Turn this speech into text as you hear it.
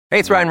Hey,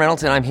 it's Ryan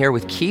Reynolds, and I'm here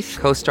with Keith,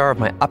 co-star of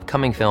my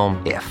upcoming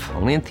film, If,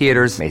 only in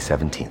theaters May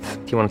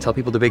 17th. Do you want to tell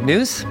people the big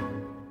news?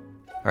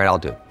 All right, I'll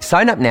do it.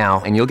 Sign up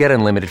now and you'll get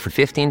unlimited for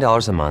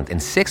 $15 a month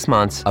and 6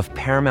 months of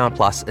Paramount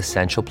Plus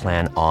Essential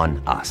Plan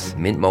on us.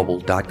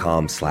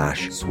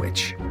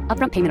 MintMobile.com/switch.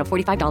 Upfront payment of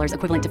 $45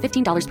 equivalent to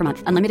 $15 per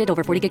month. Unlimited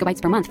over 40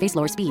 gigabytes per month. Face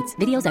lower speeds.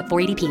 Videos at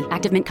 480p.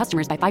 Active Mint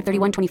customers by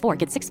 531.24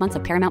 get 6 months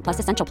of Paramount Plus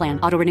Essential Plan.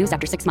 Auto renews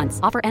after 6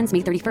 months. Offer ends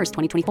May 31st,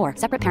 2024.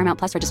 Separate Paramount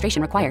Plus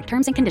registration required.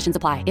 Terms and conditions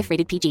apply if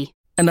rated PG.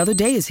 Another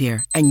day is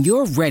here, and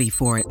you're ready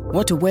for it.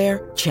 What to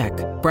wear? Check.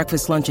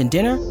 Breakfast, lunch, and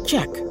dinner?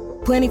 Check.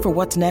 Planning for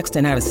what's next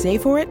and how to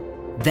save for it?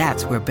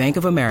 That's where Bank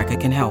of America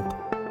can help.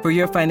 For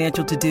your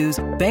financial to-dos,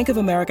 Bank of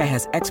America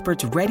has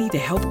experts ready to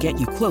help get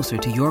you closer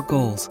to your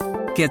goals.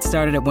 Get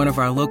started at one of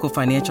our local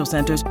financial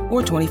centers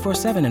or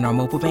 24/7 in our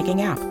mobile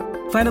banking app.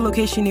 Find a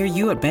location near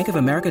you at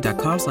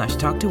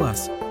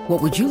bankofamerica.com/talktous.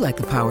 What would you like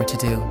the power to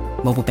do?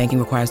 Mobile banking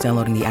requires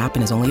downloading the app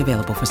and is only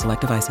available for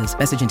select devices.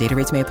 Message and data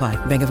rates may apply.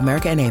 Bank of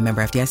America N.A.,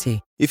 member FDIC.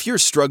 If you're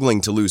struggling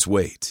to lose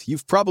weight,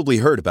 you've probably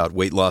heard about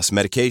weight loss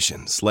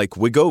medications like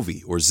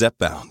Wegovy or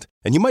Zepbound,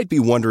 and you might be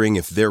wondering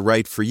if they're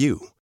right for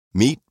you.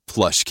 Meet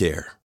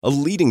PlushCare, a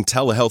leading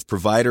telehealth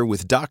provider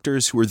with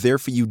doctors who are there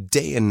for you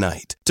day and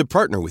night to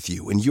partner with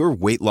you in your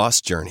weight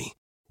loss journey.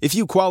 If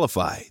you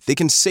qualify, they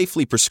can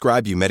safely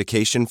prescribe you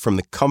medication from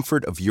the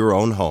comfort of your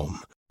own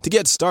home. To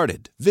get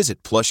started,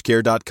 visit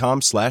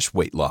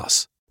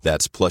plushcare.com/weightloss.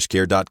 That's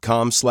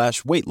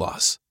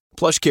plushcare.com/weightloss.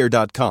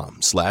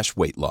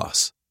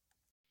 plushcare.com/weightloss.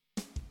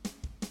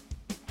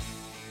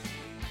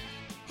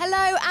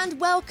 Hello and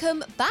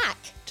welcome back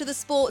to the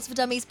Sports for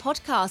Dummies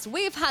podcast.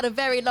 We've had a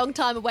very long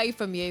time away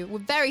from you. We're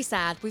very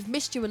sad. We've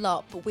missed you a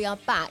lot, but we are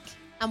back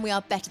and we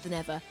are better than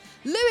ever.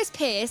 Lewis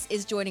Pearce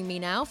is joining me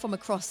now from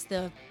across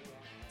the...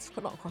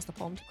 Not across the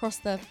pond, across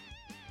the...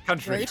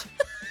 Country. road.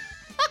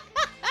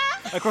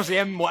 Across the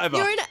M, whatever.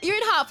 You're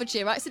in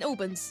Hertfordshire, right? St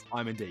Albans.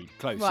 I'm indeed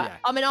close. Right.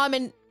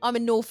 Yeah. I'm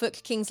in Norfolk,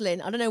 Kings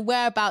Lynn. I don't know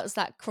whereabouts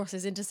that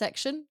crosses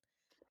intersection.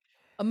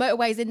 A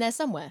motorway's in there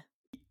somewhere.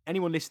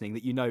 Anyone listening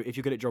that you know, if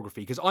you're good at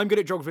geography, because I'm good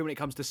at geography when it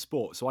comes to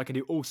sports, so I can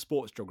do all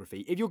sports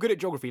geography. If you're good at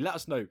geography, let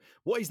us know,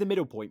 what is the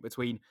middle point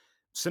between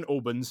St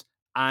Albans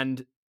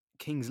and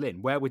Kings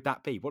Lynn? Where would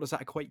that be? What does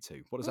that equate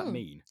to? What does that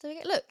mean? So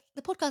look,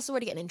 the podcast's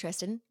already getting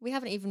interesting. We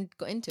haven't even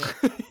got into it.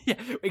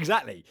 Yeah,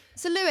 exactly.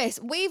 So Lewis,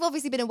 we've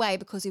obviously been away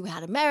because we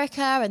had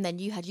America and then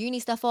you had uni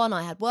stuff on,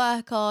 I had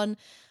work on.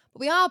 But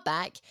we are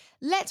back.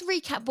 Let's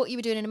recap what you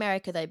were doing in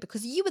America though,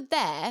 because you were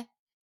there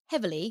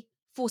heavily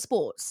for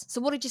sports.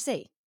 So what did you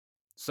see?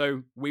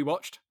 So we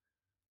watched,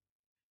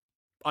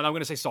 and I'm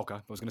going to say soccer.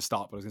 I was going to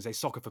start, but I was going to say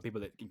soccer for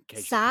people that in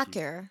case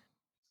Soccer.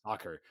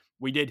 Soccer.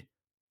 We did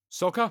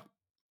soccer,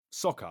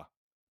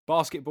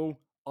 basketball,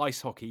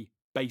 ice hockey,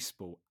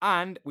 baseball,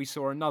 and we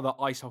saw another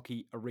ice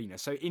hockey arena.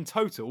 So in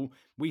total,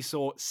 we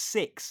saw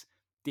 6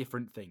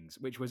 different things,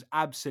 which was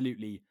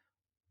absolutely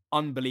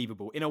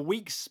unbelievable. In a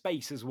week's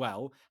space as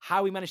well.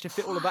 How we managed to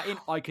fit all of that in,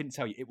 I couldn't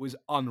tell you. It was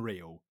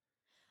unreal.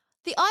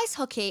 The ice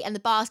hockey and the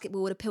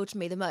basketball would appeal to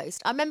me the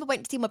most. I remember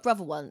went to see my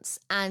brother once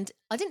and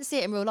I didn't see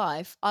it in real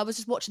life. I was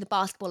just watching the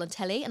basketball on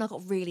telly and I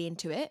got really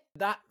into it.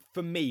 That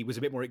for me was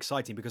a bit more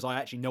exciting because I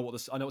actually know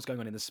I know what's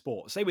going on in the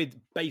sport. Say with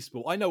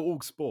baseball, I know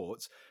all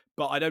sports,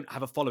 but I don't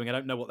have a following. I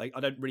don't know I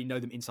don't really know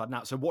them inside and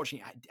out. So watching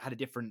it had a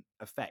different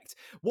effect.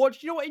 You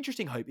know what?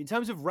 Interesting, Hope, in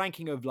terms of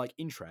ranking of like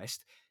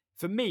interest,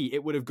 for me,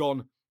 it would have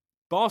gone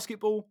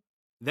basketball,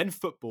 then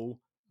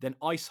football, then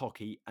ice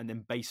hockey, and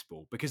then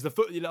baseball. Because of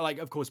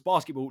course,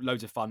 basketball,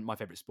 loads of fun, my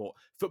favourite sport.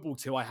 Football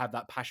too, I have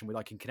that passion with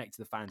I can connect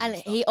to the fans. And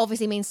he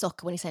obviously means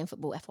soccer when he's saying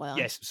football, FYI.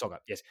 Yes, soccer,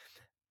 yes.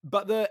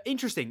 But so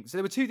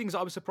there were 2 things that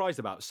I was surprised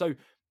about. So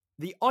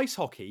the ice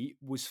hockey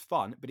was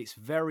fun, but it's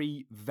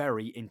very,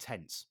 very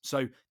intense.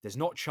 So there's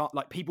not so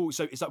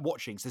it's like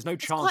watching. So there's no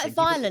chance. It's quite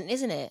violent,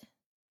 isn't it?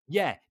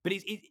 Yeah, but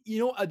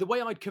the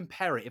way I'd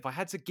compare it, if I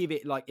had to give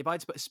it if I had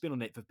to put a spin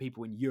on it for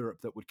people in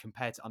Europe that would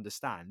compare to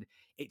understand,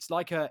 it's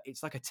like a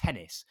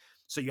tennis.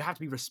 So you have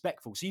to be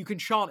respectful. So you can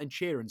chant and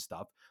cheer and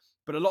stuff,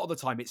 but a lot of the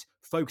time it's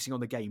focusing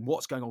on the game,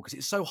 what's going on, because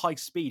it's so high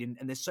speed and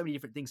there's so many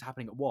different things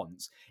happening at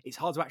once. It's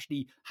hard to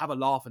actually have a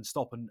laugh and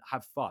stop and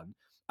have fun.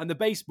 And the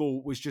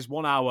baseball was just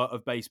 1 hour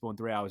of baseball and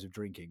 3 hours of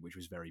drinking, which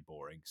was very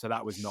boring. So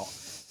that was not,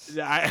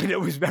 and it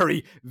was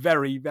very,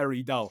 very,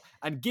 very dull.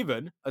 And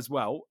given as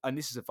well, and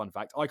this is a fun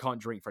fact, I can't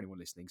drink for anyone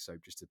listening. So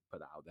just to put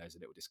that out there as a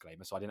little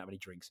disclaimer. So I didn't have any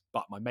drinks,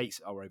 but my mates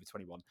are over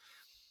 21.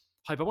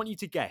 Hope, I want you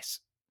to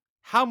guess,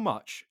 how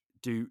much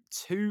do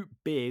 2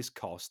 beers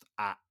cost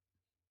at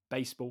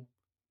baseball,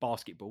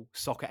 basketball,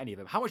 soccer, any of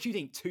them? How much do you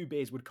think 2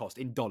 beers would cost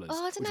in dollars?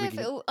 Oh, I don't know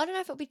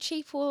if it'll be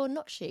cheap or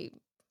not cheap.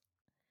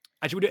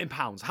 Actually, we'll do it in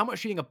pounds. How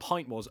much do you think a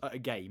pint was at a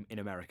game in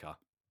America?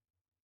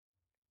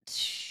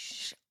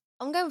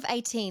 I'm going with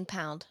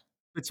 £18.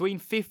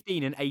 Between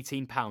 £15 and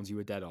 £18, you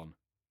were dead on.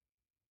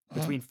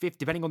 Between 50,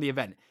 depending on the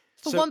event.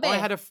 For one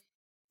beer?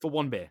 For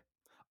one beer.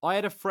 I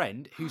had a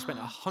friend who spent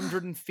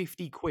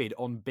 150 quid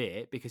on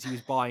beer because he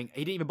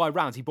didn't even buy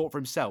rounds. He bought for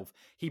himself.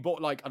 He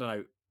bought 6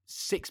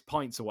 6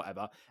 pints or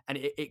whatever, and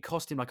it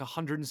cost him like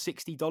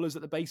 $160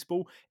 at the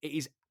baseball. It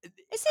is,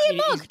 It's I a mean,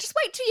 it mug. is, Just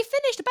wait till you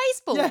finish the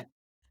baseball. yeah.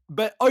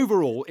 But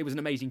overall, it was an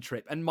amazing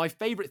trip. And my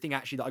favorite thing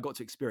actually that I got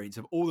to experience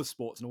of all the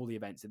sports and all the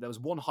events, there was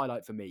one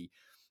highlight for me.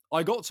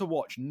 I got to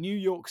watch New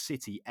York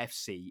City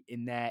FC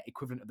in their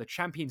equivalent of the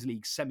Champions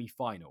League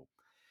semi-final.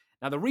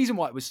 Now, the reason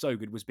why it was so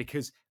good was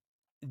because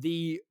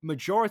the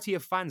majority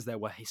of fans there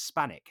were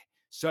Hispanic.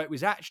 So it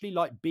was actually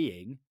like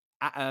being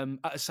at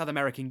a South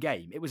American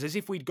game. It was as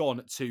if we'd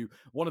gone to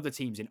one of the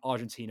teams in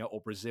Argentina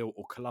or Brazil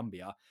or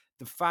Colombia.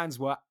 The fans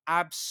were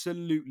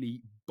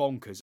absolutely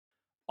bonkers.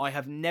 I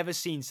have never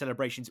seen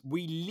celebrations.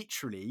 We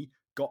literally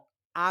got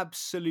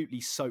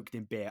absolutely soaked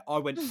in beer. I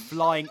went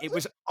flying. It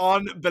was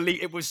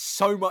unbelievable. It was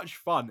so much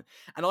fun.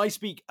 And I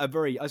speak a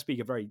very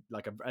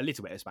like a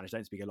little bit of Spanish. I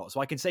don't speak a lot, so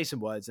I can say some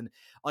words, and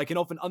I can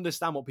often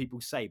understand what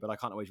people say, but I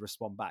can't always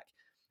respond back.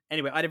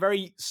 Anyway, I had a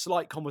very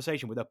slight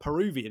conversation with a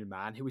Peruvian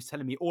man who was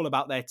telling me all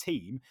about their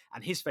team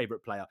and his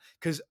favorite player.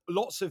 Because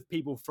lots of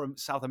people from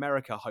South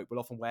America, Hope, will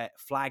often wear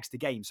flags to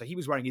games. So he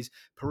was wearing his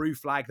Peru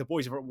flag. The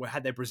boys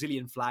had their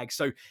Brazilian flag.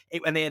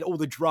 And they had all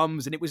the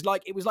drums, and it was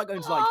like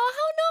going to like. Oh,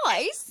 how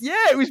nice!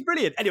 Yeah, it was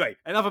brilliant. Anyway,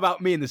 enough about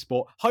me and the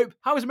sport. Hope,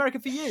 how was America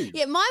for you?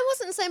 Yeah, mine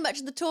wasn't so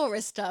much the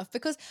tourist stuff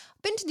because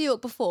I've been to New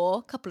York before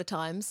a couple of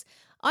times.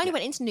 I only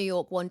went into New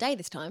York one day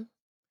this time.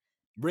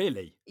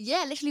 Really?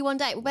 Yeah, literally one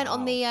day. We went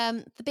on Wow.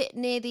 the bit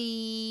near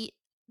the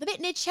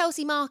bit near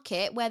Chelsea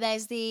Market where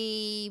there's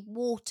the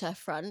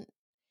waterfront,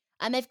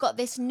 and they've got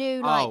this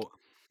new like Oh,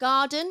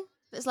 garden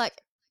that's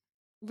like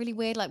really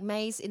weird, like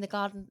maze in the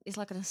garden. It's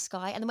like in the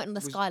sky, and then went on the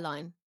was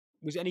skyline.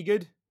 was it any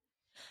good?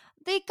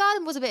 The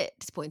garden was a bit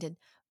disappointing,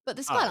 but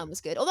the Oh, skyline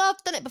was good. Although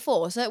I've done it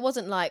before, so it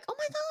wasn't like, oh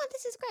my god,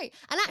 this is great.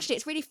 And actually,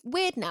 it's really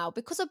weird now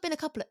because I've been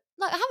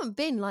I haven't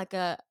been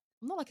I'm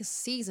not like a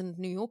seasoned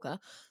New Yorker,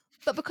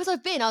 but because I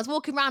was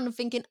walking around and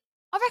thinking,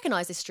 I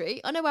recognise this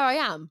street. I know where I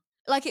am.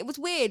 Like it was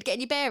weird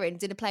getting your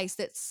bearings in a place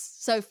that's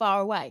so far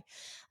away.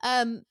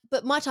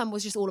 But my time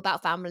was just all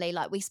about family.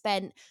 Like we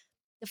spent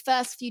the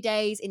first few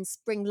days in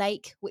Spring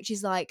Lake, which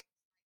is like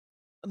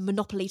a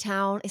monopoly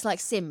town. It's like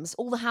Sims.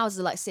 All the houses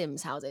are like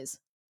Sims houses.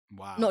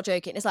 wow. Not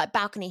joking. It's like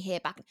balcony here,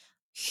 balcony,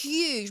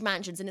 huge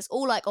mansions, and it's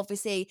all like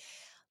obviously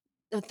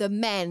the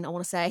men, I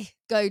want to say,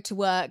 go to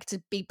work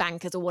to be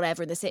bankers or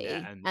whatever in the Yeah, city,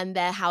 and and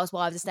their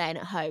housewives are staying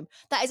at home.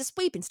 That is a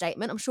sweeping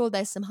statement. I'm sure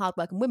there's some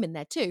hardworking women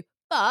there too,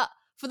 but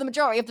for the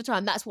majority of the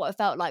time, that's what it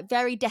felt like.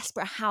 Very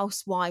desperate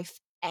housewife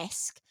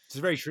esque. it's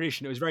very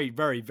traditional. It was very,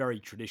 very, very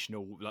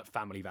traditional, like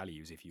family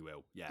values, if you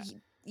will. Yeah,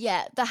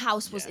 Yeah, the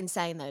house was yeah.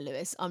 insane though,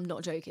 Lewis. I'm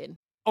not joking.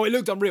 Oh, it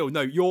looked unreal.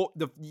 No,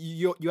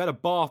 you had a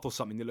bath or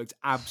something that looked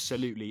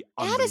absolutely It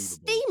had a unbelievable.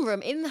 steam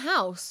room in the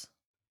house.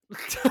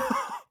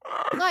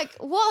 Like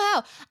what the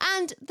hell?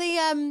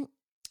 And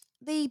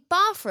the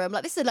bathroom,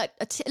 like this is like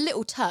a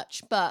little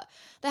touch, but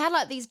they had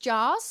like these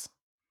jars,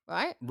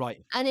 right?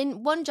 Right. And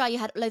in one jar you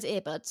had loads of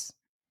earbuds.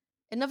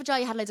 In another jar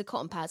you had loads of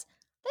cotton pads.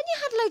 Then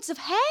you had loads of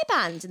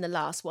hairbands in the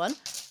last one.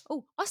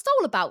 Oh, I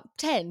stole about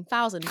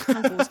 10,000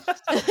 handfuls because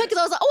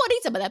I was like, oh, I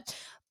need some of them.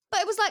 But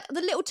it was like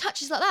the little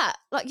touches like that.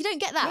 Like you don't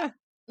get that Yeah.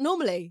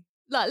 normally.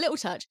 Like little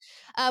touch.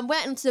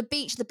 Went into the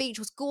beach. The beach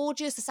was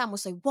gorgeous. The sand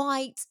was so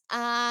white.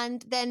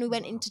 And then we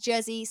went Wow. into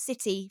Jersey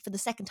City for the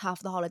second half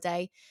of the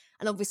holiday.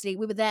 And obviously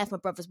we were there for my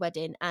brother's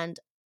wedding. And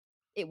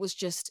it was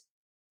just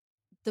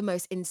the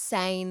most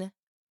insane,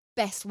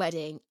 best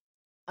wedding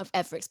I've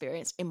ever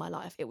experienced in my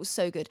life. It was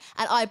so good.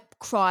 And I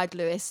cried,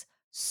 Lewis,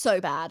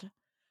 so bad.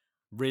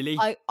 Really?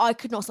 I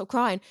could not stop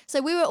crying. So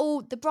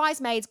the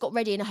bridesmaids got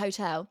ready in a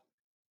hotel.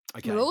 We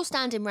Okay. were all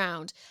standing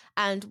round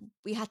and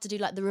we had to do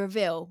like the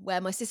reveal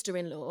where my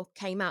sister-in-law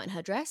came out in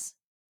her dress.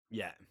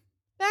 Yeah.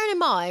 Bearing in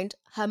mind,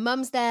 her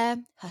mum's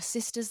there, her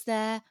sister's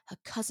there, her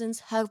cousins,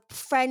 her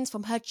friends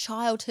from her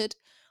childhood.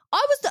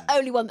 I was the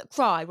only one that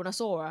cried when I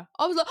saw her.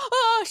 I was like,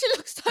 oh, she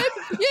looks so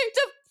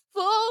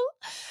beautiful.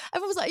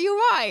 Everyone was like, you're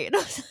right. And I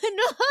was like,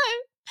 no.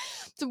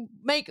 So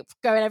makeup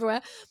going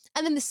everywhere.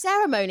 And then the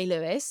ceremony,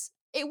 Lewis,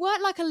 it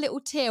weren't like a little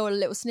tear or a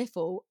little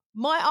sniffle.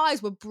 My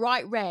eyes were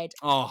bright red.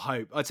 Oh,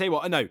 Hope. I tell you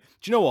what. No. Do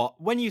you know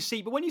what? When you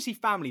see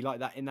family like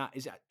that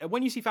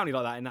when you see family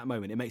like that in that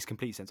moment, it makes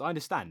complete sense. I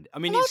understand. I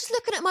mean, And I was just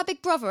looking at my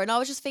big brother and I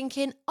was just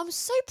thinking, I'm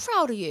so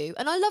proud of you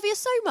and I love you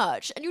so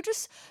much and you're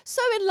just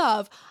so in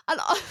love. And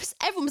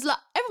everyone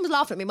was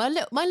laughing at me.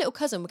 My little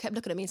cousin kept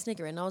looking at me and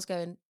sniggering. And I was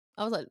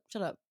like,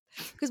 shut up.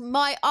 Because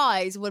my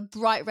eyes were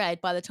bright red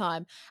by the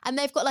time. And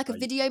they've got like a Right.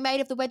 video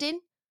made of the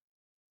wedding.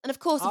 And of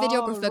course the Oh,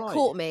 videographer right.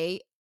 caught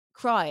me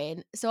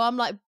crying. So I'm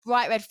like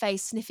bright red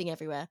face sniffing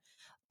everywhere.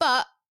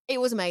 But it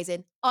was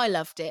amazing. I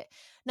loved it.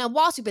 Now,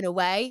 whilst we've been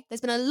away,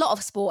 there's been a lot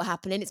of sport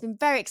happening. It's been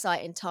very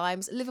exciting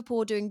times.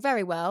 Liverpool are doing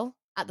very well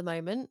at the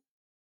moment.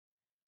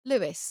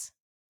 Lewis,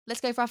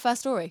 let's go for our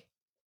first story.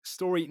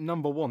 Story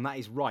number 1. That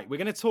is right. We're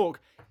going to talk.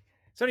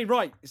 It's only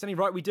right. It's only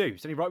right we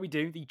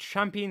do. The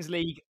Champions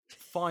League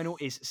final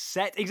is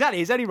set. Exactly.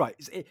 It's only right.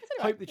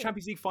 Hope the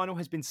Champions League final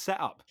has been set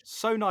up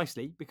so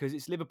nicely because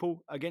it's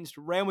Liverpool against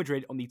Real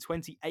Madrid on the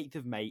 28th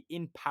of May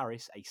in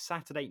Paris, a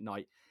Saturday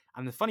night.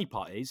 And the funny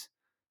part is,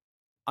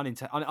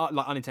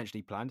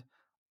 unintentionally planned.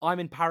 I'm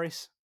in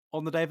Paris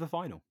on the day of the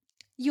final.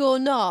 You're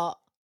not.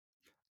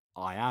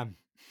 I am.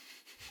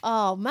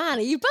 Oh man,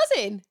 are you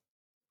buzzing?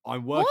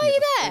 I'm Why working are at you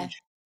the there?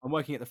 French. I'm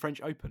working at the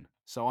French Open.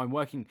 So I'm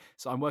working.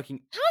 How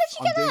did you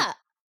I'm get doing that?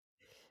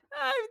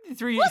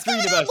 three What's three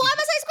going on? Why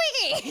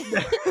universities. am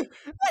I so squeaky?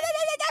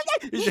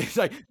 It's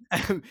like,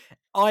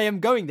 I am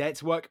going there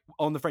to work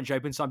on the French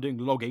Open, so I'm doing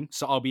logging.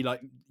 So I'll be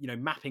like,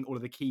 mapping all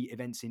of the key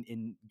events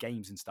in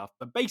games and stuff.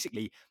 But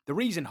basically, the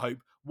reason, Hope,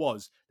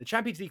 was the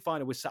Champions League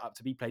final was set up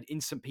to be played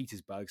in St.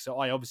 Petersburg. So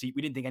we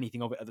didn't think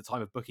anything of it at the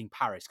time of booking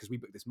Paris because we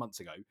booked this months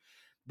ago.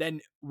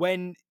 Then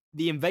when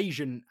the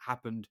invasion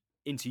happened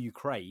into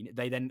Ukraine,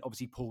 they then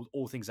obviously pulled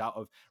all things out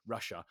of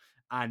Russia.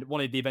 And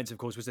one of the events, of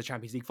course, was the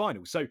Champions League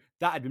final. So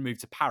that had been moved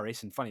to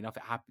Paris. And funny enough,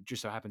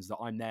 just so happens that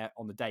I'm there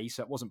on the day.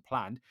 So it wasn't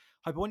planned.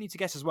 Hope I want you to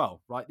guess as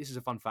well, right? This is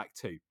a fun fact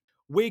too.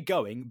 We're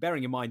going,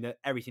 bearing in mind that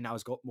everything now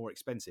has got more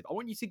expensive. I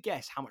want you to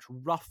guess how much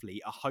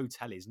roughly a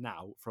hotel is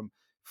now from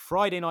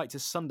Friday night to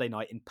Sunday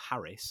night in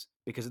Paris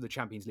because of the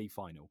Champions League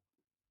final.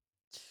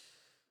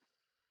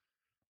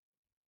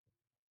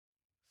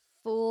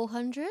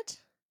 400?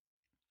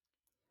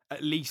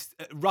 At least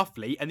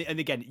roughly, and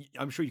again,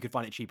 I'm sure you could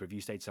find it cheaper if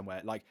you stayed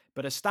somewhere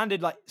but a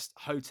standard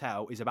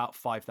hotel is about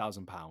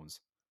 £5,000.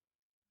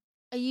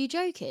 Are you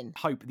joking?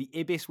 Hope the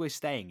Ibis we're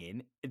staying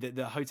in,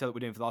 the hotel that we're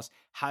doing for the last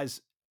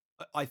has,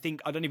 I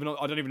think, I don't even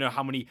know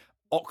how many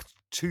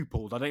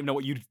octupled. I don't even know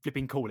what you'd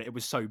flipping call it. It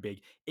was so big.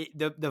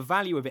 The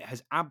value of it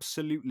has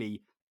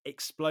absolutely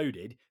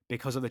exploded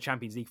because of the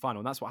Champions League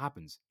final, and that's what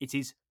happens. It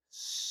is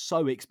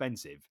so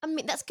expensive. I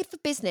mean, that's good for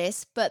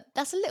business, but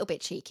that's a little bit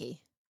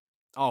cheeky.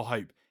 Oh,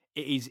 Hope.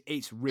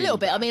 It's really a little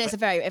bit. bad, I mean, it's a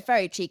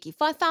very cheeky.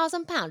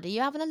 £5,000. Are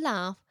you having a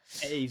laugh?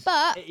 It is.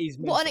 But It is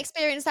what an mental.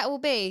 experience that will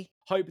be.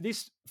 Hope,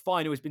 this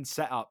final has been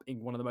set up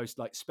in one of the most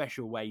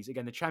special ways.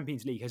 Again, the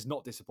Champions League has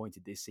not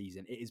disappointed this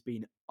season. It has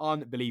been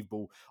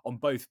unbelievable on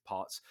both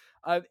parts.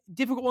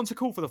 Difficult one to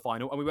call for the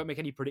final, and we won't make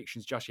any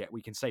predictions just yet.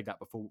 We can save that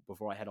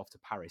before I head off to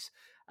Paris.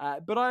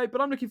 But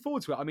I'm looking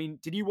forward to it. I mean,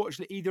 did you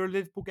watch either of the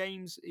Liverpool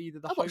games, either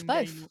the I watched home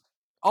both. game?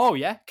 Oh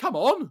yeah, come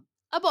on.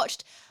 I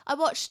watched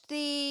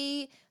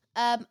the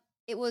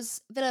it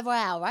was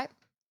Villarreal, right?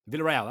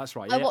 Villarreal, that's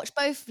right. Yeah. I watched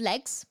both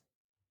legs.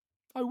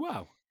 Oh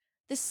wow.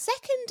 The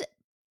second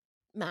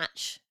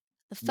match,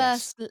 the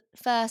Yes.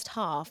 first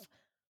half,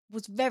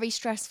 was very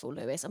stressful,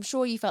 Lewis. I'm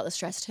sure you felt the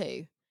stress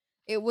too.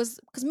 It was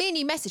because me and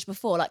you messaged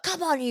before, like,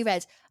 come on, you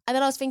Reds. And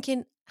then I was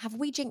thinking, have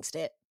we jinxed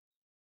it?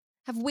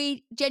 Have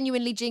we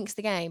genuinely jinxed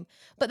the game?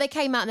 But they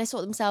came out and they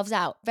sorted themselves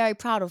out. Very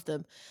proud of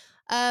them.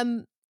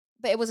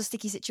 But it was a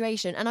sticky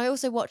situation. And I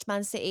also watched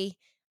Man City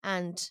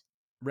and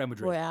Real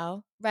Madrid.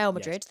 Real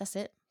Madrid, Yes. that's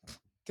it.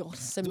 God,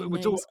 so many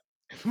We'll names.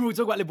 we'll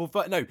talk about Liverpool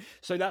first. No,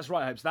 so that's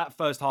right, Hope. So that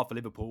first half of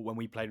Liverpool, when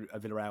we played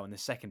Villarreal in the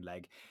second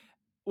leg,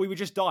 we were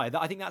just dire.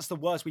 I think that's the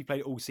worst we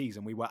played all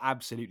season. We were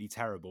absolutely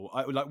terrible.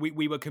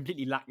 We were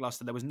completely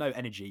lackluster. There was no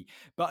energy.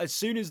 But as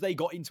soon as they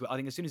got into it, I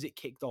think as soon as it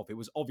kicked off, it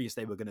was obvious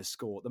they were going to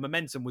score. The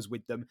momentum was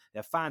with them.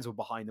 Their fans were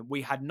behind them.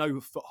 We had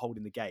no foothold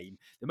in the game.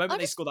 The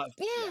moment they scored that...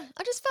 Yeah,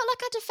 I just felt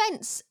like our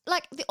defence,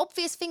 like the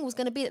obvious thing was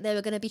going to be that they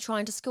were going to be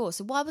trying to score.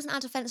 So why wasn't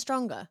our defence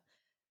stronger?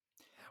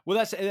 Well,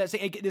 that's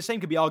the same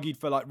could be argued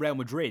for Real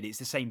Madrid. It's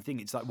the same thing.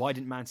 It's like, why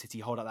didn't Man City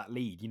hold out that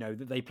lead?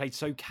 That they played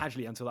so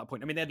casually until that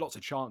point. I mean, they had lots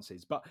of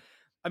chances, but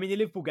I mean, the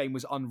Liverpool game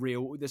was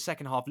unreal. The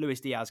second half,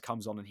 Luis Diaz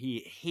comes on and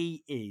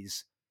he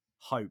is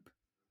Hope.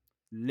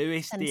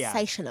 Luis Diaz.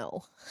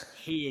 Sensational.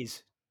 He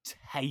is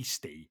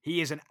tasty.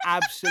 He is an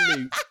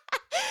absolute...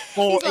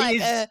 He's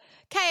like a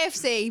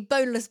KFC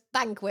boneless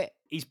banquet.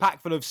 He's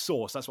packed full of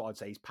sauce. That's what I'd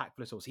say. He's packed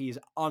full of sauce. He is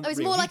unreal. Oh, he's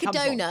more like a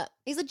donut.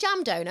 He's a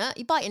jam donut.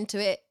 You bite into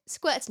it,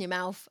 squirts in your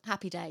mouth,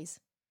 happy days.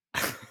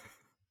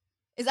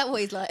 Is that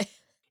what he's like?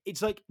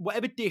 It's like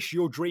whatever dish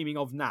you're dreaming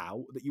of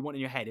now that you want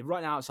in your head. If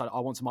right now outside, I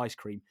want some ice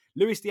cream,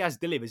 Luis Diaz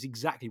delivers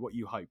exactly what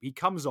you hope. He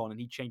comes on and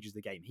he changes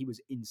the game. He was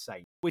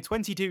insane. We're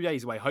 22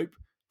 days away, Hope,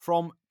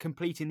 from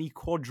completing the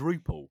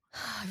quadruple.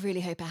 I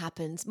really hope it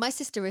happens. My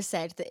sister has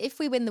said that if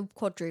we win the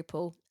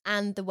quadruple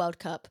and the World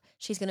Cup,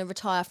 she's going to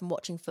retire from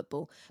watching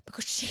football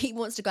because she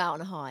wants to go out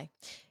on a high.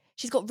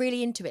 She's got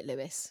really into it,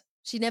 Lewis.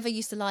 She never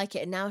used to like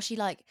it. And now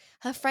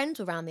her friends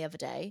were around the other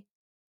day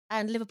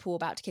and Liverpool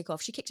about to kick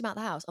off. She kicked him out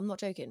of the house. I'm not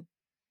joking.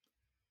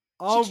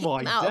 Oh, she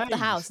kicked him out of the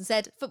house and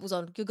said, football's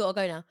on. You've got to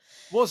go now.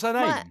 What's her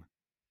name?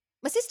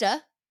 My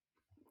sister?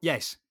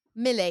 Yes.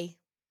 Millie,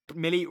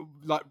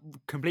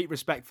 complete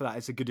respect for that.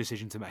 It's a good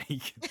decision to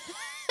make.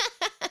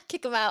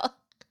 kick him out.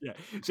 Yeah.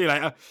 See you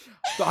later.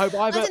 But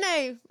I don't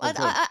know.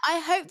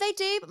 I hope they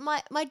do,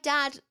 but my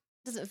dad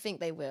doesn't think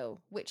they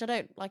will, which I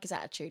don't like his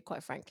attitude,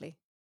 quite frankly.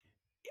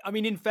 I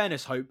mean, in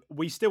fairness, Hope,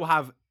 we still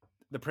have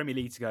the Premier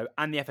League to go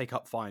and the FA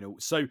Cup final.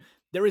 So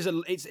there's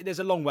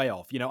a long way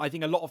off. I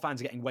think a lot of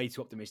fans are getting way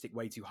too optimistic,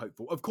 way too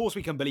hopeful. Of course,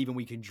 we can believe and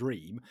we can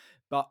dream,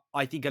 but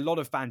I think a lot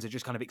of fans are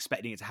just kind of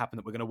expecting it to happen,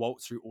 that we're going to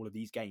waltz through all of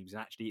these games.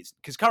 And actually, it's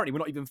because currently we're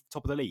not even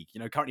top of the league.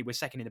 Currently we're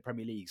second in the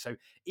Premier League. So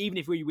even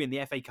if we win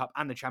the FA Cup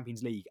and the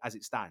Champions League as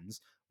it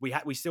stands,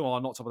 we still are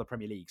not top of the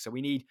Premier League. So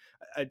we need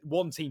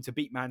one team to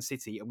beat Man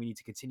City, and we need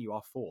to continue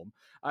our form.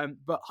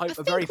 But hope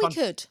I think we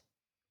could.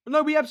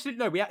 No, we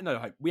absolutely no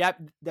hope.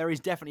 There is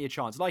definitely a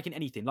chance. Like in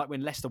anything, like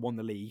when Leicester won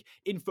the league,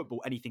 in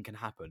football, anything can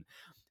happen.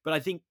 But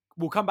I think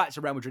we'll come back to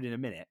Real Madrid in a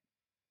minute,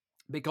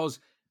 because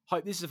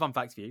hope this is a fun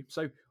fact for you.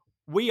 So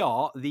we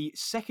are the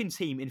second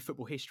team in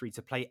football history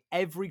to play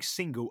every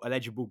single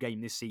eligible game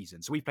this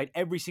season. So we've played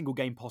every single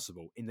game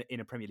possible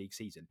in a Premier League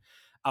season,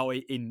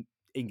 in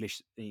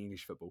English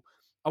football.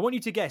 I want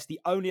you to guess the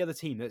only other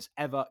team that's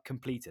ever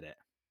completed it.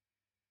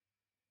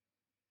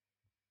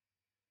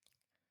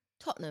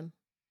 Tottenham.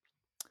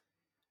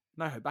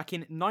 No, back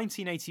in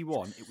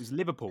 1981, it was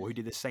Liverpool who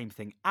did the same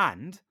thing.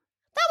 And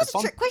that was a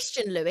trick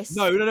question, Lewis.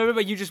 No.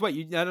 You just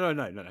wait.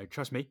 No.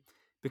 Trust me,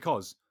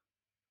 because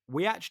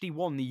we actually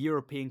won the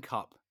European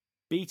Cup,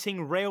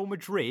 beating Real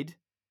Madrid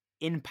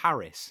in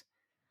Paris.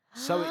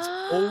 So it's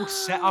all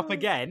set up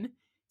again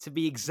to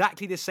be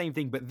exactly the same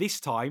thing, but this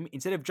time,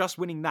 instead of just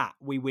winning that,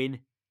 we win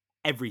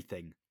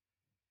everything.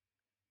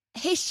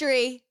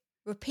 History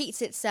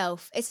repeats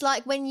itself. It's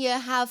like when you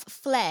have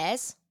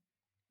flares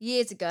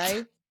years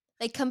ago.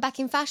 They come back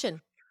in fashion.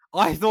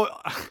 I thought,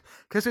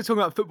 because we're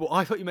talking about football,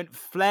 I thought you meant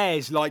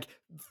flares, like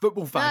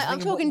football fans. No, I'm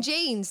talking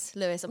jeans,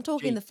 Lewis. I'm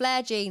talking the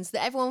flare jeans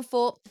that everyone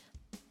thought,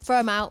 throw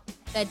them out,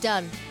 they're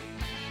done.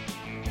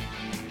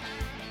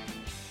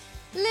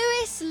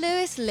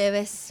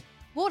 Lewis.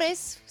 What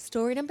is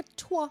story number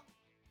 2?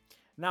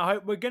 Now,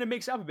 we're going to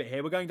mix it up a bit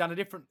here. We're going down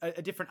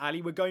a different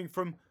alley. We're going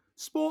from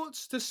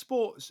sports to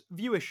sports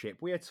viewership.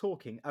 We are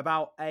talking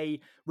about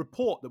a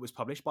report that was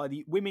published by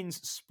the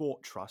Women's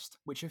Sport Trust,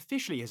 which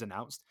officially has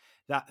announced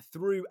that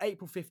through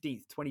April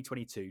 15th,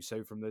 2022,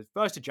 so from the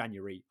 1st of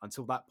January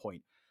until that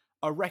point,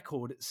 a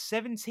record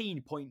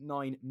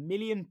 17.9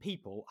 million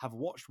people have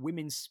watched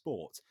women's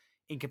sport,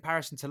 in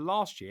comparison to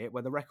last year,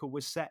 where the record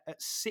was set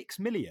at 6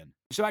 million.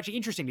 So actually,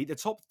 interestingly, the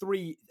top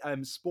 3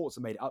 sports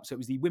that made it up. So it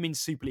was the Women's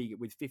Super League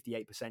with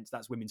 58%, so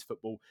that's women's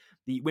football.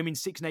 The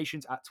Women's Six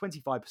Nations at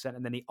 25%,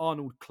 and then the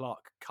Arnold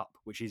Clark Cup,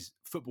 which is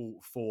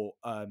football for,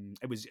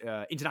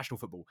 international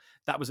football.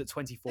 That was at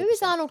 24%. Who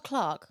is Arnold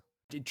Clark?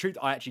 In truth,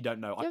 I actually don't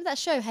know. Do you remember that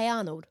show, Hey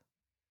Arnold?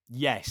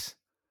 Yes.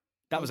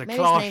 That was a Maybe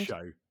class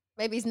show.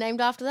 Maybe he's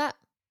named after that.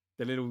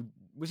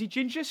 Was he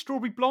ginger,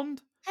 strawberry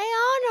blonde? Hey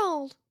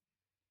Arnold!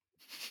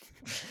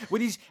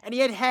 And he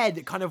had hair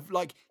that kind of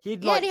like he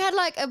had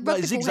like a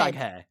rugby zigzag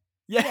hair.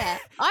 Yeah.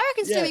 I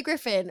reckon Stewie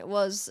Griffin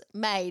was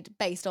made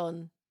based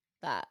on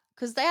that,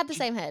 because they had the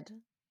same head.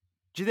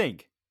 Do you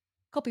think?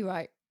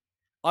 Copyright.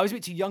 I was a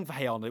bit too young for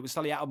Hey Arnold. It was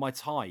slightly out of my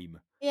time.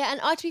 Yeah,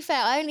 and to be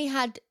fair, I only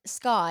had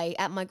Sky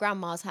at my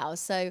grandma's house,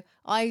 so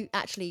I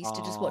actually used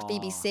to just watch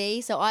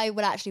BBC. So I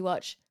would actually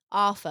watch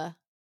Arthur.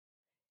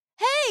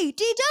 Hey,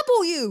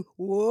 DW!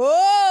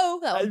 Whoa!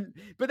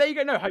 But there you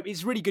go. No, Hope.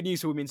 It's really good news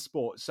for women's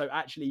sports. So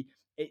actually,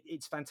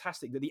 it's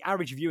fantastic that the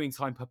average viewing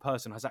time per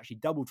person has actually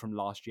doubled from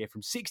last year,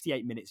 from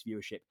 68 minutes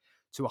viewership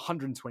to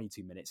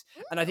 122 minutes.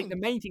 And I think the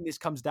main thing this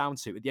comes down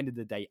to, at the end of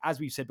the day,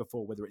 as we've said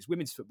before, whether it's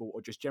women's football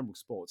or just general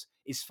sports,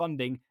 is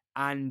funding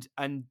and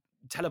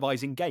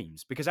televising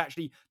games. Because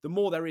actually, the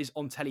more there is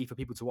on telly for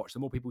people to watch, the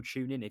more people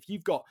tune in. If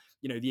you've got,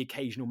 the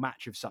occasional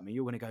match of something,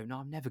 you're going to go, no,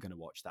 I'm never going to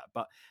watch that.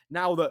 But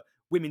now that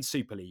Women's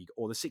Super League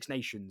or the Six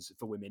Nations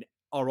for women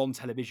are on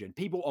television,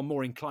 people are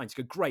more inclined to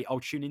go, great, I'll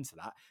tune into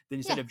that, than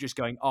instead of just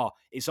going,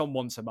 it's on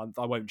once a month,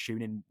 I won't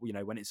tune in,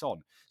 when it's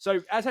on.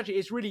 So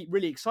it's really,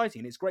 really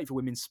exciting, and it's great for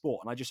women's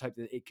sport. And I just hope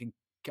that it can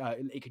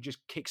just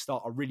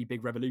kickstart a really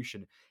big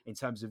revolution in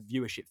terms of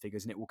viewership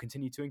figures, and it will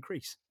continue to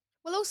increase.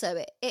 Well,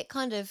 also,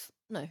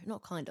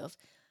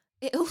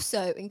 it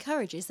also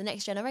encourages the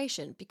next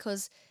generation,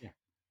 because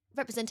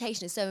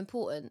representation is so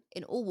important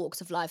in all walks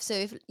of life. So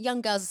if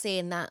young girls are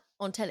seeing that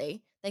on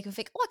telly, they can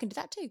think, I can do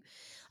that too.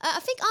 I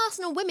think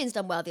Arsenal women's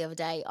done well the other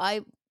day.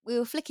 We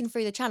were flicking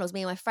through the channels,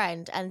 me and my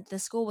friend, and the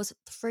score was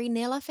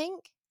 3-0, I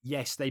think.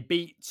 Yes, they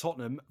beat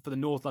Tottenham for the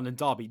North London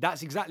derby.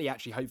 That's exactly,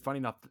 actually, funny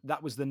enough,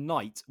 that was the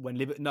night when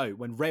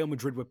Real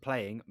Madrid were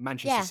playing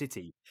Manchester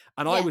City.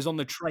 And I was on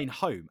the train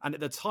home. And at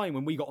the time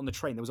when we got on the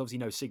train, there was obviously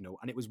no signal.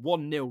 And it was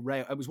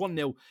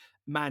 1-0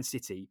 Man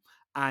City.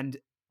 And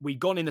we'd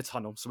gone in the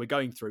tunnel, so we're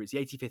going through. It's the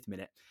 85th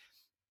minute.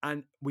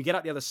 And we get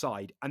out the other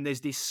side, and there's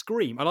this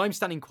scream. And I'm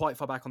standing quite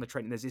far back on the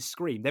train, and there's this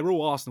scream. They were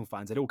all Arsenal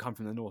fans. They'd all come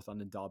from the North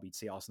London derby to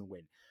see Arsenal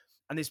win.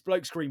 And this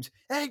bloke screams,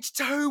 it's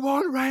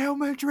 2-1 Real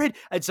Madrid.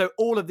 And so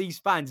all of these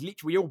fans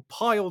literally all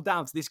piled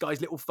down to this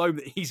guy's little phone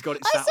that he's got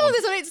it set on. I saw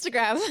this on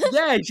Instagram.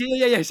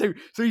 Yeah. So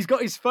he's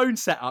got his phone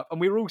set up, and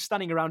we were all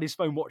standing around his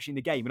phone watching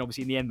the game. And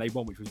obviously in the end they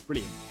won, which was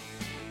brilliant.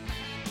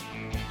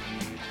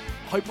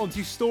 Hope, on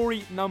to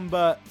story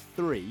number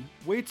 3.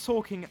 We're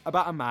talking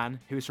about a man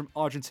who is from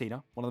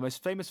Argentina, one of the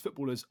most famous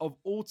footballers of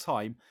all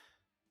time,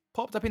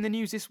 popped up in the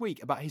news this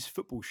week about his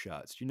football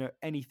shirts. Do you know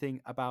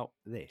anything about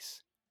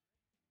this?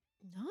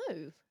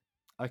 No.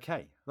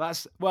 Okay,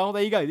 well,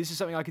 there you go. This is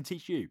something I can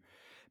teach you.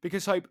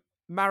 Because Hope,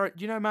 do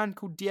you know a man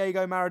called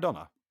Diego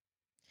Maradona?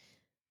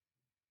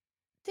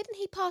 Didn't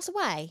he pass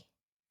away?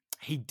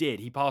 He did.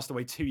 He passed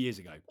away 2 years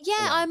ago. Yeah,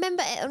 I already.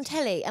 remember it on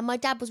telly, and my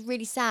dad was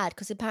really sad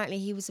because apparently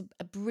he was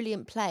a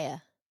brilliant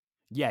player.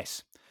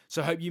 Yes.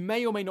 So Hope, you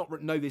may or may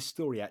not know this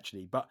story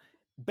actually, but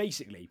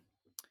basically,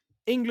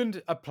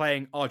 England are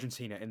playing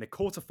Argentina in the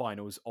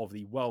quarterfinals of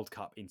the World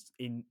Cup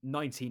in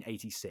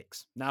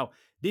 1986. Now,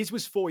 this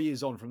was 4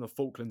 years on from the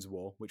Falklands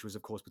War, which was,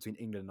 of course, between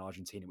England and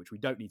Argentina, which we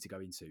don't need to go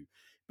into.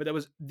 But there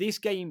was this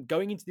game,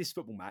 going into this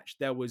football match,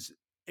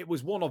 it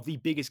was one of the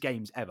biggest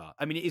games ever.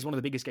 I mean, it is one of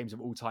the biggest games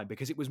of all time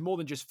because it was more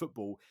than just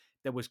football.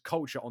 There was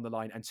culture on the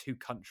line and two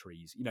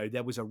countries. You know,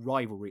 there was a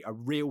rivalry, a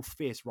real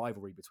fierce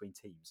rivalry between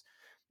teams.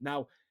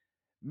 Now,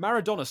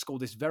 Maradona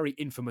scored this very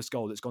infamous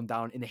goal that's gone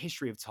down in the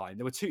history of time.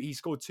 He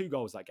scored 2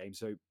 goals that game,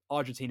 so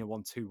Argentina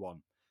won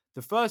 2-1.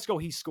 The first goal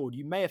he scored,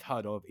 you may have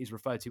heard of, is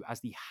referred to as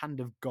the Hand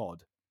of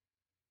God.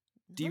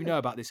 Do you know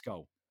about this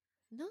goal?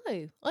 No.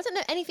 I don't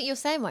know anything you're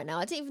saying right now.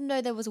 I didn't even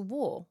know there was a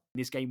war.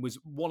 This game was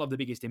one of the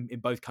biggest in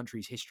both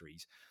countries'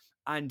 histories.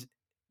 And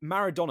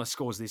Maradona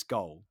scores this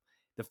goal.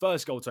 The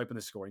first goal to open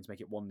the scoring to make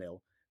it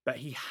 1-0. But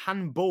he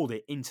handballed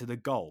it into the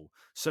goal.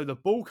 So the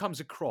ball comes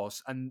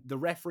across and the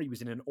referee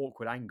was in an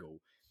awkward angle.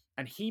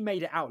 And he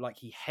made it out like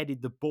he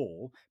headed the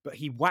ball, but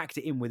he whacked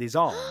it in with his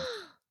arm.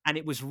 And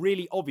it was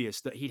really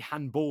obvious that he'd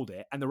handballed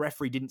it and the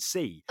referee didn't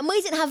see. And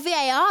we didn't have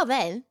VAR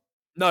then.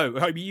 No,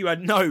 you had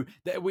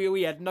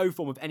we had no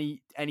form of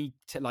any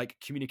like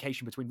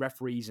communication between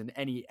referees and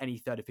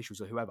any third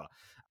officials or whoever.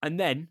 And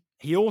then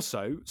he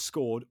also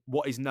scored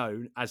what is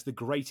known as the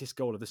greatest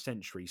goal of the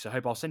century. So I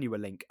hope I'll send you a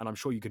link, and I'm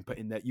sure you can put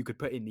in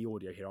the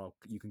audio here.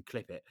 You can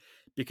clip it,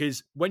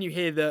 because when you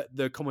hear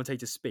the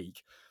commentator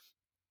speak,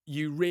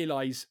 you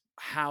realize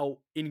how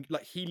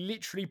he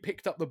literally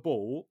picked up the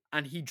ball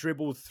and he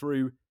dribbled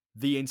through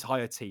the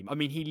entire team. I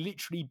mean, he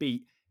literally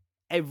beat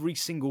every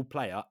single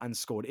player and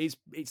scored. It's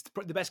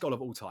the best goal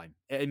of all time.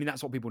 I mean,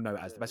 that's what people know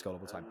it as, the best goal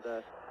of all time.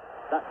 And,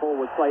 that ball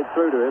was played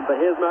through to him, but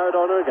here's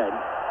Maradona again.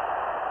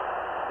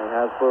 He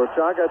has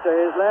Burchaga to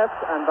his left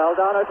and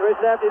Valdano to his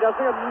left. He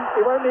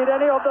won't need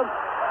any of them.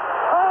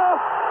 Oh,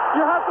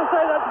 you have to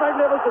say that's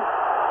magnificent.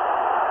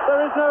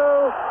 There is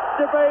no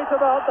debate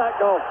about that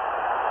goal.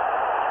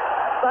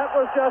 That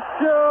was just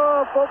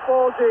pure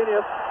football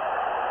genius.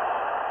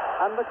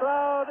 And the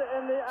crowd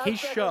in the his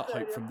shirt,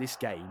 Hope, from this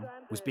game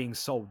was being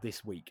sold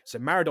this week. So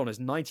Maradona's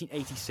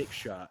 1986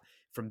 shirt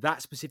from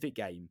that specific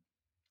game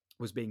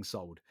was being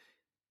sold.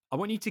 I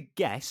want you to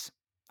guess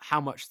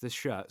how much the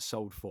shirt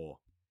sold for.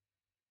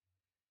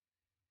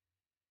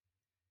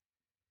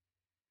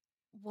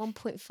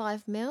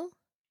 1.5 mil?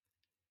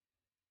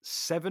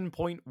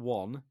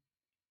 7.1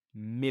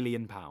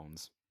 million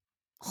pounds.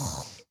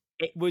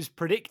 It was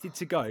predicted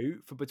to go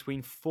for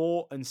between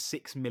 4 and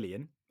 6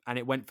 million. And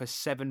it went for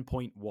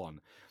 7.1.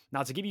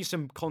 Now, to give you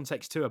some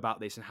context too about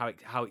this and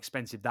how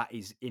expensive that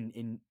is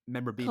in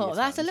memorabilia terms,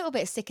 that's a little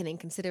bit sickening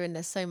considering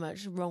there's so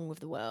much wrong with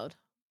the world.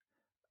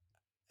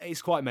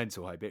 It's quite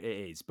mental, Hope. It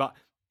is. But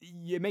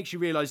it makes you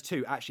realise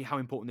too, actually, how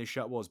important this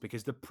shirt was,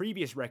 because the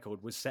previous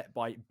record was set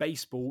by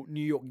baseball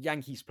New York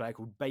Yankees player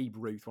called Babe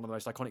Ruth, one of the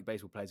most iconic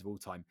baseball players of all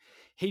time.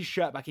 His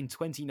shirt back in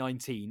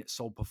 2019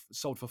 sold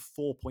for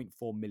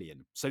 4.4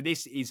 million. So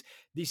this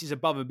is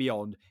above and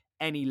beyond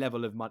any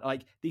level of money.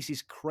 Like, this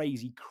is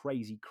crazy,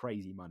 crazy,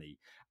 crazy money.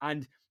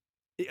 And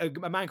a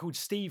man called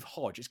Steve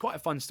Hodge, it's quite a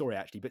fun story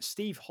actually, but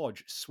Steve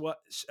Hodge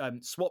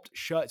swapped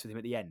shirts with him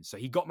at the end. So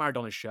he got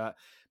Maradona's shirt,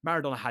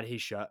 Maradona had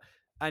his shirt,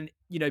 and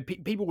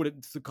people would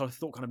have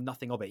thought kind of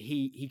nothing of it.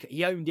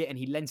 He owned it and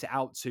he lent it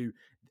out to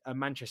a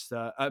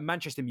Manchester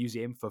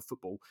museum for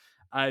football.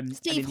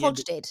 Steve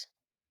Hodge did.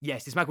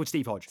 Yes, this man called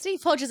Steve Hodge.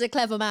 Steve Hodge is a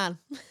clever man.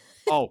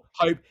 Oh,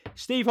 Hope.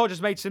 Steve Hodge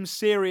has made some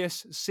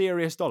serious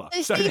dollar.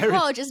 So Steve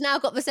Hodge has now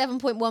got the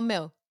 7.1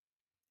 mil.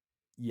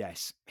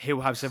 Yes,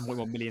 he'll have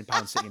 7.1 million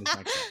pounds sitting in his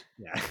bank account.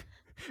 Yeah,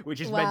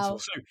 which is Wow.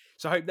 mental.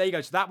 So Hope, there you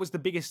go. So that was the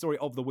biggest story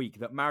of the week,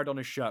 that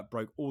Maradona's shirt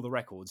broke all the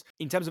records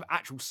in terms of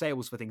actual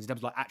sales for things, in terms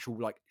of like actual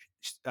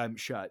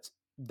shirts.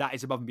 That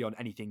is above and beyond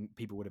anything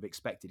people would have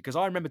expected. Because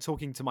I remember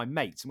talking to my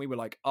mates and we were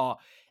like,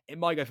 it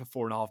might go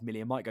for 4.5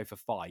 million, might go for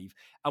 5.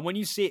 And when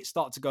you see it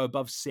start to go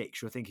above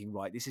 6, you're thinking,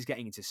 right, this is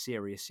getting into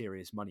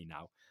serious money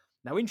now.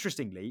 Now,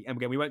 interestingly, and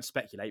again, we won't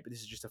speculate, but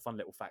this is just a fun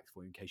little fact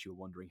for you in case you were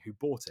wondering who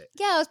bought it.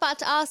 Yeah, I was about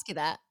to ask you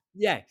that.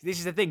 Yeah, this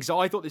is the thing. So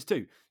I thought this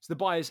too. So the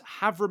buyers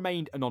have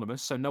remained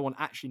anonymous, so no one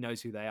actually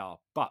knows who they are.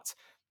 But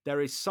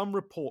there is some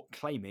report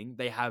claiming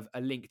they have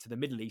a link to the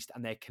Middle East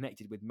and they're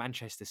connected with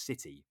Manchester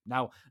City.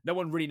 Now, no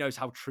one really knows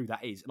how true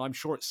that is. And I'm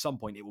sure at some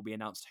point it will be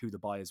announced who the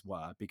buyers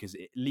were, because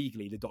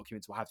legally the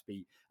documents will have to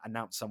be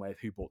announced somewhere of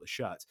who bought the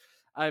shirt.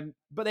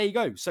 But there you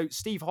go. So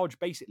Steve Hodge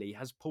basically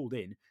has pulled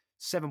in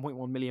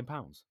 £7.1 million.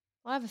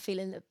 I have a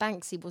feeling that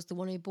Banksy was the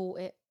one who bought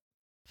it.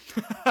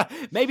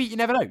 Maybe, you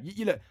never know.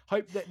 You look,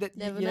 Hope that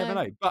Never you never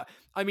know. know. But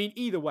I mean,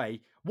 either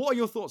way, what are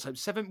your thoughts, Hope?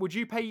 Would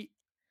you pay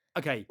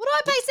Okay. What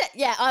do I pay?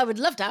 Yeah, I would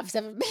love to have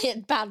 £7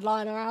 million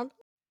lying around.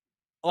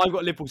 I've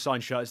got Liverpool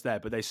signed shirts there,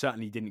 but they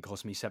certainly didn't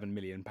cost me £7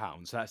 million.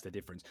 So that's the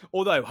difference.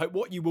 Although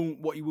what you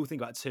will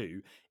think about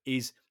too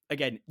is,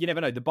 again, you never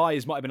know. The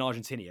buyers might have been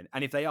Argentinian,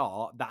 and if they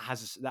are, that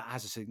has a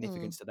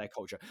significance to their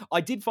culture.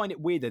 I did find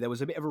it weird though. There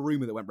was a bit of a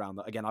rumor that went around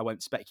that, again, I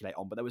won't speculate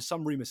on, but there was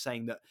some rumor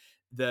saying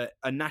that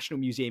a national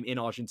museum in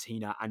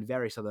Argentina and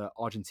various other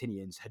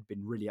Argentinians had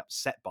been really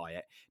upset by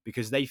it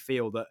because they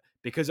feel that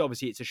because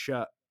obviously it's a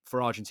shirt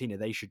for Argentina,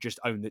 they should just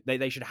own it.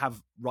 They should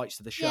have rights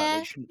to the shirt.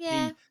 They shouldn't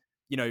be,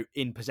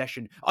 in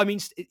possession. I mean,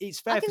 it's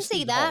fair for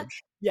Steve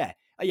Hodge. Yeah.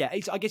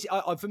 I guess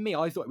for me,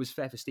 I thought it was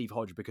fair for Steve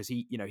Hodge because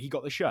he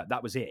got the shirt.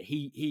 That was it.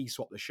 He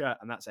swapped the shirt,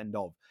 and that's end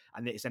of.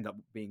 And it's ended up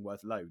being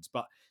worth loads.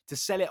 But to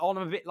sell it on,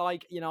 I'm a bit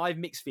like, I have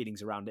mixed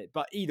feelings around it.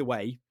 But either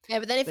way, yeah.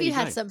 But then if you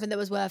had something that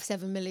was worth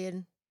 £7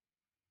 million,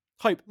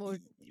 Hope,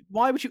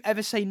 why would you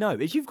ever say no?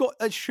 If you've got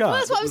a shirt, well,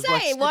 that's what I'm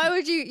saying. Why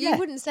would you? You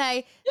wouldn't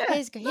say,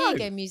 "Here you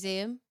go,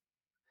 museum."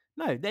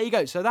 No, there you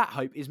go. So that,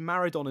 Hope, is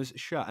Maradona's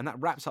shirt, and that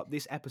wraps up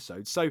this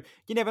episode. So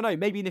you never know.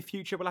 Maybe in the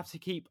future we'll have to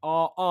keep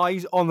our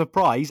eyes on the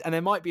prize, and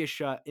there might be a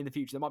shirt in the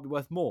future that might be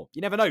worth more.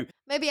 You never know.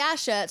 Maybe our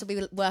shirts will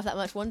be worth that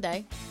much one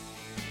day.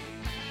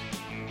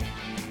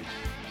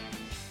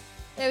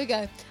 There we go.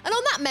 And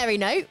on that merry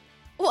note,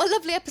 what a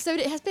lovely episode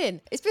it has been.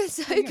 It's been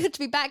so good to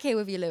be back here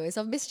with you, Lewis.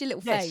 I've missed your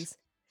little face.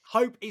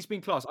 Hope, it's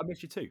been class. I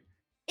missed you too.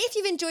 If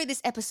you've enjoyed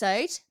this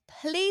episode,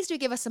 please do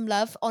give us some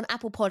love on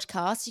Apple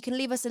Podcasts. You can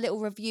leave us a little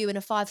review and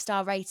a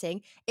 5-star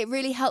rating. It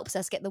really helps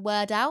us get the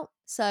word out.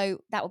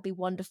 So that would be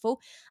wonderful.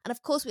 And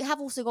of course, we have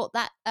also got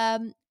that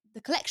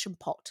the collection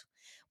pot,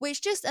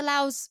 which just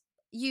allows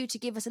you to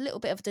give us a little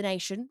bit of a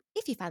donation,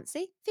 if you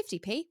fancy,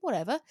 50p,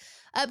 whatever,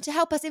 to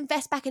help us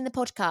invest back in the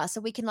podcast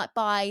so we can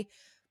buy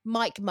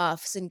mic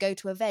muffs and go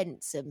to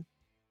events and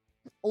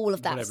all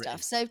of that whatever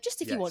stuff. So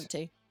just if you want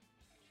to.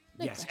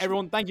 No yes, pressure.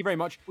 Everyone, thank you very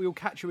much. We will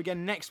catch you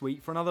again next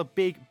week for another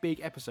big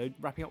episode,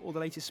 wrapping up all the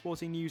latest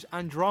sporting news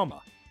and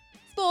drama.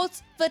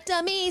 Sports for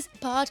Dummies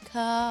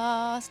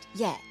podcast.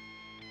 Yeah.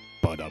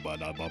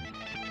 Ba-da-ba-da-bum.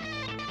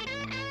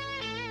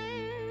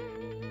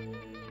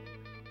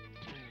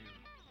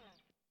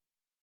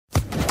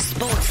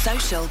 Sports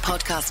Social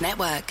Podcast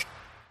Network.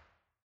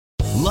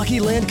 Lucky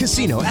Land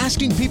Casino,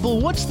 asking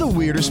people, what's the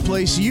weirdest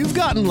place you've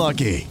gotten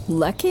lucky?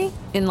 Lucky?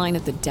 In line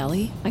at the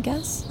deli, I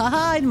guess?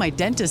 Aha, in my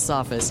dentist's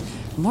office.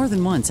 More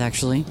than once,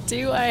 actually.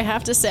 Do I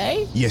have to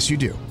say? Yes, you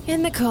do.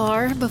 In the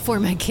car before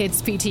my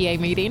kids' PTA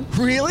meeting.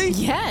 Really?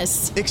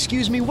 Yes.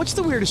 Excuse me, what's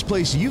the weirdest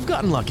place you've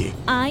gotten lucky?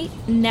 I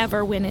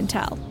never win and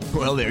tell.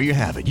 Well, there you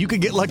have it. You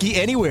can get lucky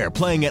anywhere,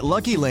 playing at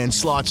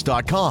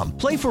LuckyLandSlots.com.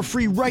 Play for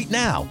free right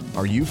now.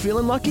 Are you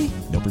feeling lucky?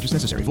 No purchase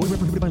necessary. Void where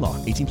prohibited by law.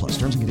 18+.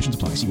 Terms and conditions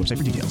apply. See website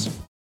for details.